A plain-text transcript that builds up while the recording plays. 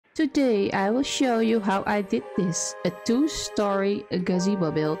Today I will show you how I did this, a 2-story gazebo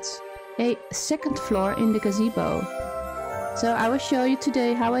build, a second floor in the gazebo. So I will show you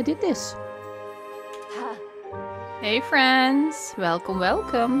today how I did this. Hey friends,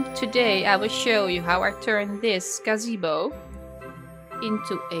 welcome. Today I will show you how I turned this gazebo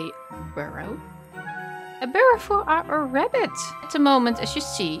into a burrow. A burrow for our rabbit. At the moment, as you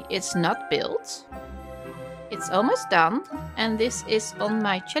see, it's not built. It's almost done, and this is on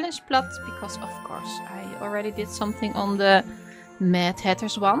my challenge plot because of course I already did something on the Mad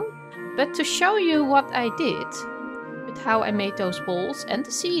Hatter's one. But to show you what I did, with how I made those walls and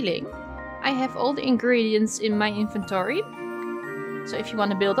the ceiling, I have all the ingredients in my inventory. So if you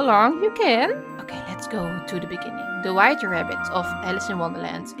want to build along, you can. Okay, let's go to the beginning. The white rabbit of Alice in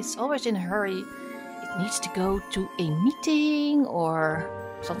Wonderland is always in a hurry. It needs to go to a meeting or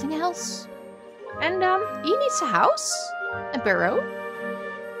something else. And he needs a house, a burrow.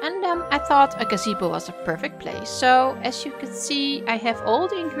 And I thought a gazebo was a perfect place. So as you can see, I have all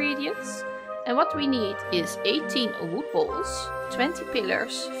the ingredients. And what we need is 18 wood balls, 20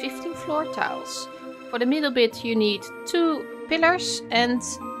 pillars, 15 floor tiles. For the middle bit you need 2 pillars and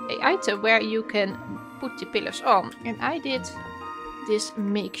an item where you can put the pillars on. And I did this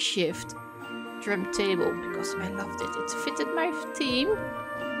makeshift drum table because I loved it. It fitted my theme.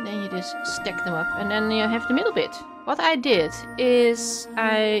 And then you just stack them up and then you have the middle bit. What I did is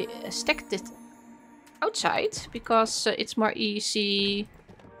I stacked it outside because it's more easy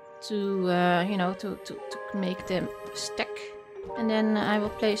to to make them stack, and then I will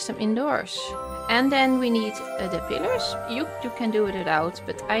place them indoors. And then we need the pillars. You can do it without,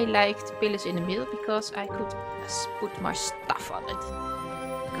 but I liked the pillars in the middle because I could put more stuff on it.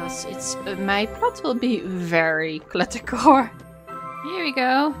 Because it's my plot will be very cluttercore. Here we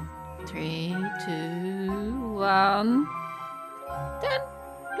go. 3, 2, 1. Then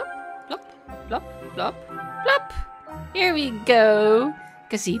plop, plop, plop, plop, plop. Here we go.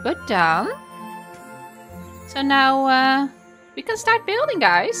 Gazebo done. So now we can start building,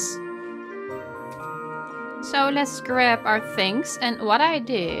 guys. So let's grab our things, and what I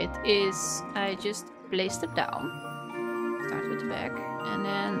did is I just placed them down. Start with the back, and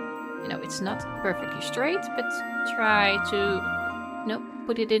then it's not perfectly straight, but try to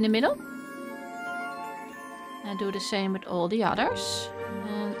put it in the middle. And do the same with all the others.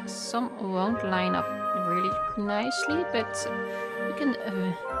 And some won't line up really nicely, but we can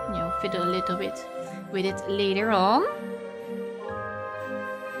fiddle a little bit with it later on.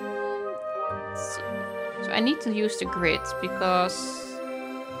 Let's see. So I need to use the grid because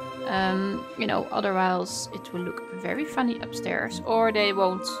otherwise it will look very funny upstairs, or they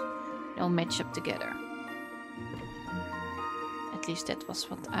won't match up together. At least that was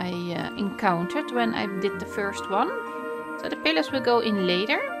what I encountered when I did the first one. So the pillars will go in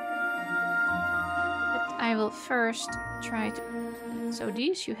later. I will first try to... So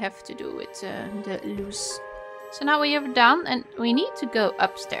these you have to do with the loose. So now we have done, and we need to go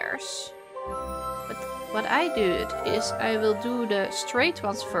upstairs. But what I did is I will do the straight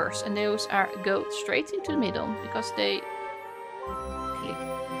ones first, and those go straight into the middle because they click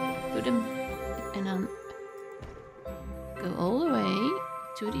to them and then go all the way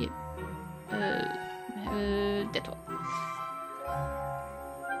to the that one.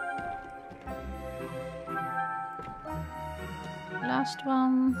 Last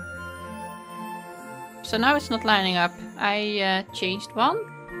one. So now it's not lining up. I changed one.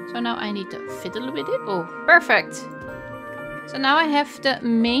 So now I need to fiddle with it. Oh, perfect. So now I have the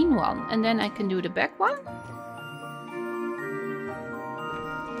main one, and then I can do the back one.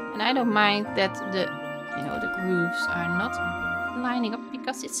 And I don't mind that the grooves are not lining up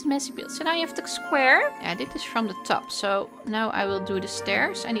because it's a messy build. So now you have the square. I did this from the top. So now I will do the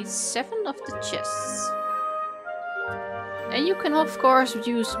stairs. I need 7 of the chests. And you can of course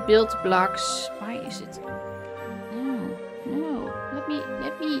use build blocks. Why is it? No. Let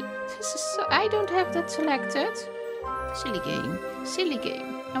me. This is so, I don't have that selected. Silly game.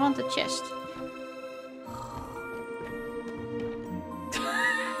 I want the chest.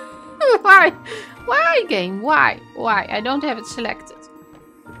 Why? Why game? Why? I don't have it selected.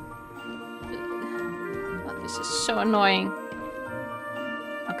 Oh, this is so annoying.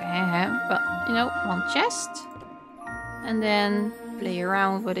 Okay, I have, well, one chest. And then play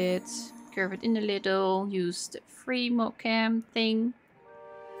around with it, curve it in a little, use the free mocam thing.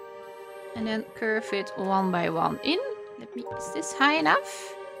 And then curve it one by one in. Is this high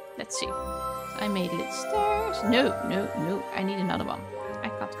enough? Let's see. I made little stairs. No. I need another one. I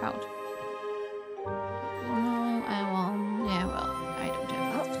can't count. No, I don't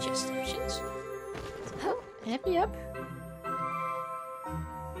have a lot of chest options. Oh, happy up.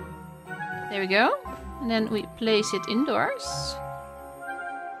 There we go. And then we place it indoors.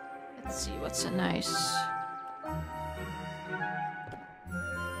 Let's see what's a nice...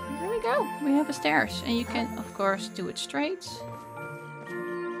 There we go. We have a stairs. And you can, of course, do it straight.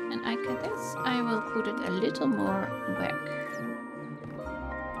 And I will put it a little more back.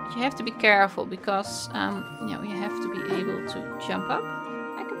 But you have to be careful because you know, you have to be able to jump up.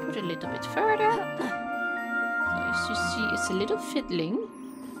 I can put it a little bit further. So as you see, it's a little fiddling.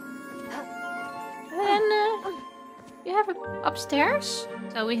 And then you have it upstairs.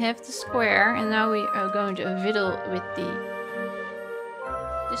 So we have the square, and now we are going to fiddle with the...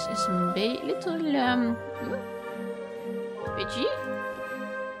 This is a little Pidgey.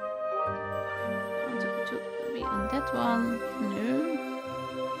 To be on that one. No.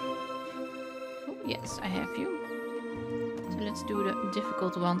 Oh, yes, I have you. So let's do the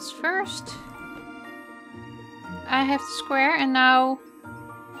difficult ones first. I have the square, and now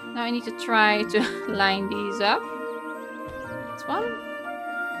I need to try to line these up. That's one.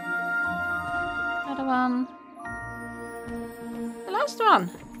 Another one. The last one.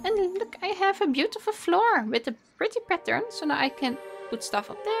 And look, I have a beautiful floor with a pretty pattern. So now I can put stuff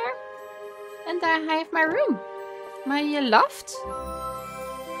up there. And I have my room. My loft.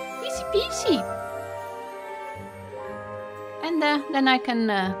 Easy peasy. And then I can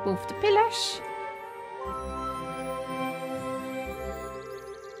move the pillars.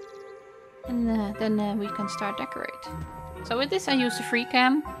 And then we can start decorate. So with this I use the free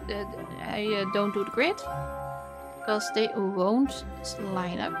cam. I don't do the grid. Because they won't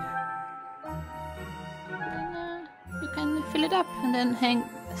line up. And you can fill it up and then hang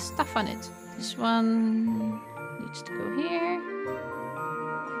stuff on it. This one needs to go here.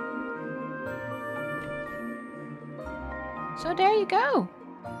 So there you go.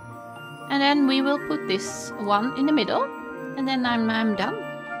 And then we will put this one in the middle. And then I'm done.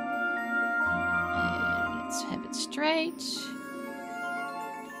 Let's have it straight.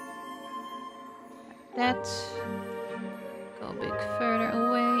 Like that. Go a bit further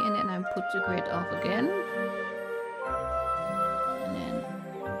away. And then I put the grid off again. And then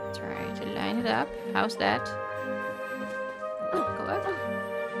try to line it up. How's that? Go up.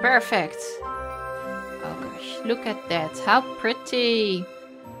 Perfect. Oh gosh, look at that. How pretty.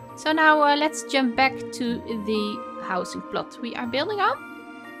 So now let's jump back to the housing plot we are building on.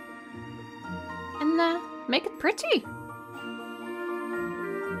 And make it pretty.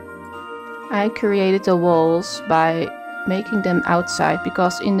 I created the walls by making them outside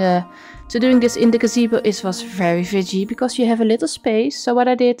because doing this in the gazebo was very fidgety because you have a little space. So what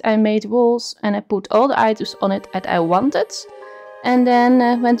I did, I made walls and I put all the items on it that I wanted. And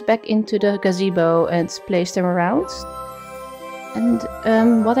then went back into the gazebo and placed them around.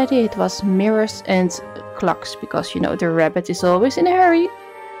 And what I did was mirrors and clocks, because you know the rabbit is always in a hurry.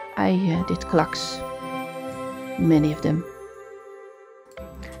 I did clocks. Many of them.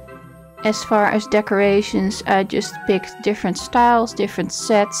 As far as decorations, I just picked different styles, different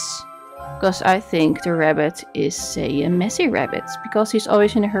sets. Because I think the rabbit is a messy rabbit. Because he's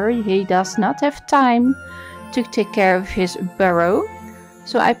always in a hurry, he does not have time to take care of his burrow.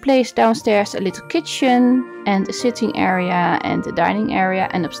 So I placed downstairs a little kitchen and a sitting area and a dining area,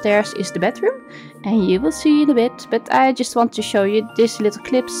 and upstairs is the bedroom, and you will see in a bit. But I just want to show you these little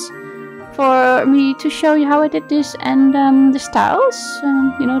clips for me to show you how I did this and the styles,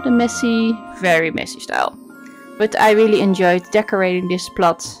 you know, the messy, very messy style. But I really enjoyed decorating this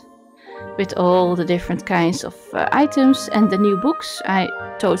plot with all the different kinds of items and the new books. I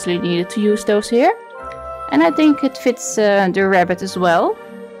totally needed to use those here. And I think it fits the rabbit as well.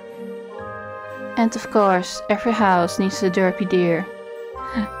 And of course, every house needs a derpy deer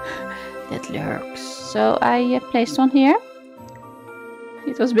that lurks. So I placed one here.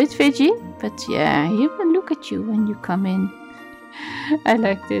 It was a bit fidgety, but yeah, he will look at you when you come in. I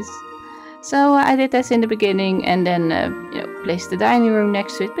like this. So I did this in the beginning and then you know, placed the dining room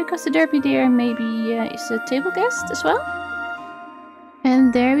next to it because the derpy deer maybe is a table guest as well.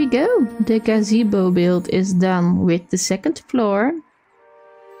 And there we go, the gazebo build is done with the second floor.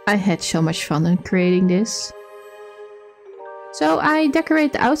 I had so much fun in creating this. So I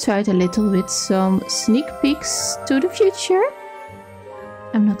decorate the outside a little with some sneak peeks to the future.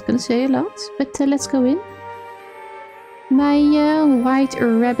 I'm not gonna say a lot, but let's go in. My white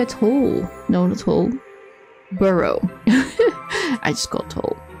rabbit hole. No, not hole. Burrow. I just called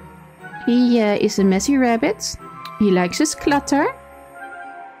hole. He is a messy rabbit. He likes his clutter.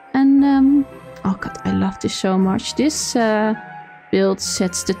 And, oh god, I love this so much. This build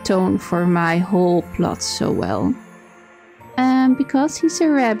sets the tone for my whole plot so well. Because he's a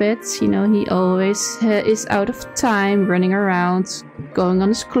rabbit, you know, he always is out of time, running around, going on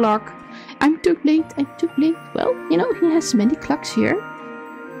his clock. I'm too late, I'm too late. Well, you know, he has many clocks here.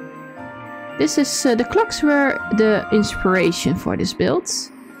 This is the clocks were the inspiration for this build.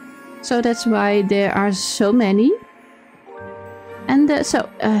 So that's why there are so many. And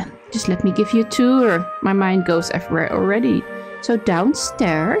just let me give you a tour. My mind goes everywhere already. So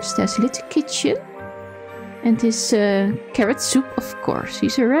downstairs there's a little kitchen. And this carrot soup, of course.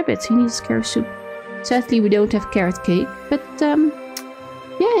 He's a rabbit, he needs carrot soup. Sadly we don't have carrot cake. But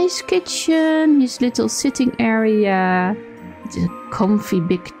yeah, his kitchen, his little sitting area. It's a comfy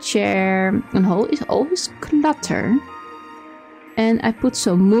big chair. And all his clutter. And I put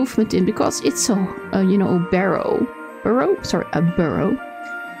some movement in because it's a you know, a burrow. A burrow.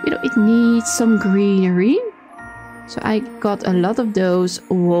 You know, it needs some greenery. So I got a lot of those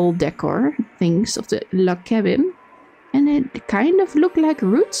wall decor things of the log cabin. And it kind of look like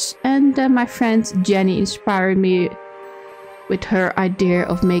roots. And my friend Jenny inspired me with her idea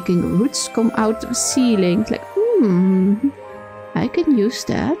of making roots come out of the ceiling. It's like, I can use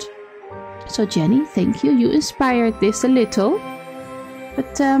that. So Jenny, thank you. You inspired this a little.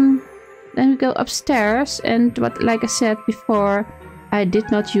 But then we go upstairs, and like I said before, I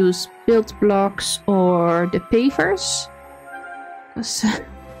did not use build blocks or the pavers, because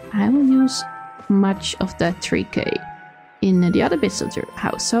I will use much of that 3K in the other bits of the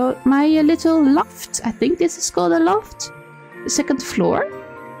house. So my little loft, I think this is called a loft, the second floor.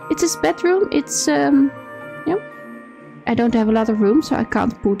 It's his bedroom. It's yeah, I don't have a lot of room, so I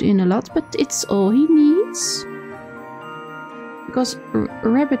can't put in a lot, but it's all he needs. Because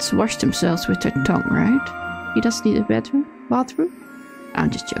rabbits wash themselves with their tongue, right? He doesn't need a bathroom? I'm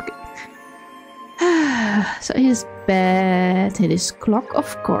just joking. So his bed and his clock,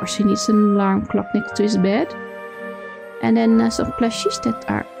 of course. He needs an alarm clock next to his bed. And then some plushies that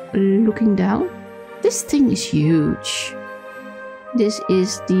are looking down. This thing is huge. This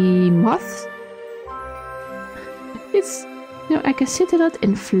is the moth. It's, you know, I can sit on it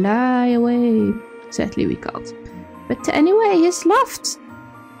and fly away. Sadly we can't. But anyway, his loft.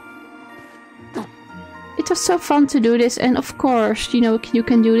 It was so fun to do this, and of course, you know, you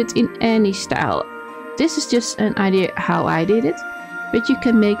can do it in any style. This is just an idea how I did it, but you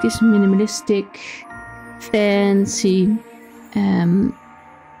can make this minimalistic, fancy,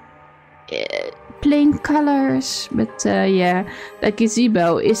 plain colors. But yeah, the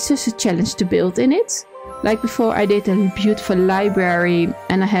gazebo is just a challenge to build in it. Like before, I did a beautiful library,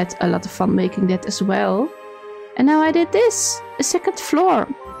 and I had a lot of fun making that as well. And now I did this, a second floor.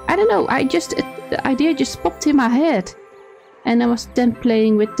 I don't know, the idea just popped in my head. And I was then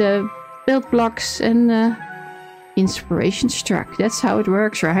playing with the build blocks and inspiration struck. That's how it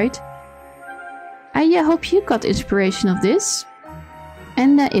works, right? I hope you got inspiration of this.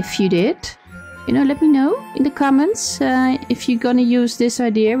 And if you did, you know, let me know in the comments if you're gonna use this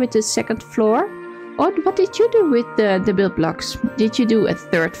idea with the second floor. Or what did you do with the build blocks? Did you do a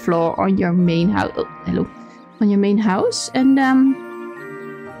third floor on your main house? Oh, hello. On your main house, and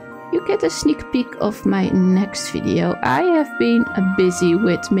you get a sneak peek of my next video. I have been busy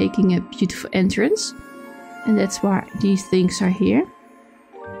with making a beautiful entrance, and that's why these things are here.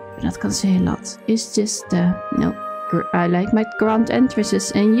 I'm not gonna say a lot. It's just no, I like my grand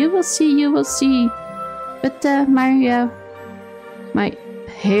entrances, and you will see. But my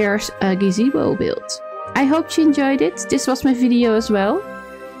hare's gazebo build. I hope you enjoyed it. This was my video as well.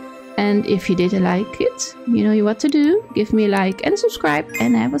 And if you did like it, you know what to do. Give me a like and subscribe,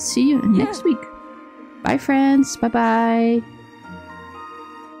 and I will see you next week. Bye friends, bye bye.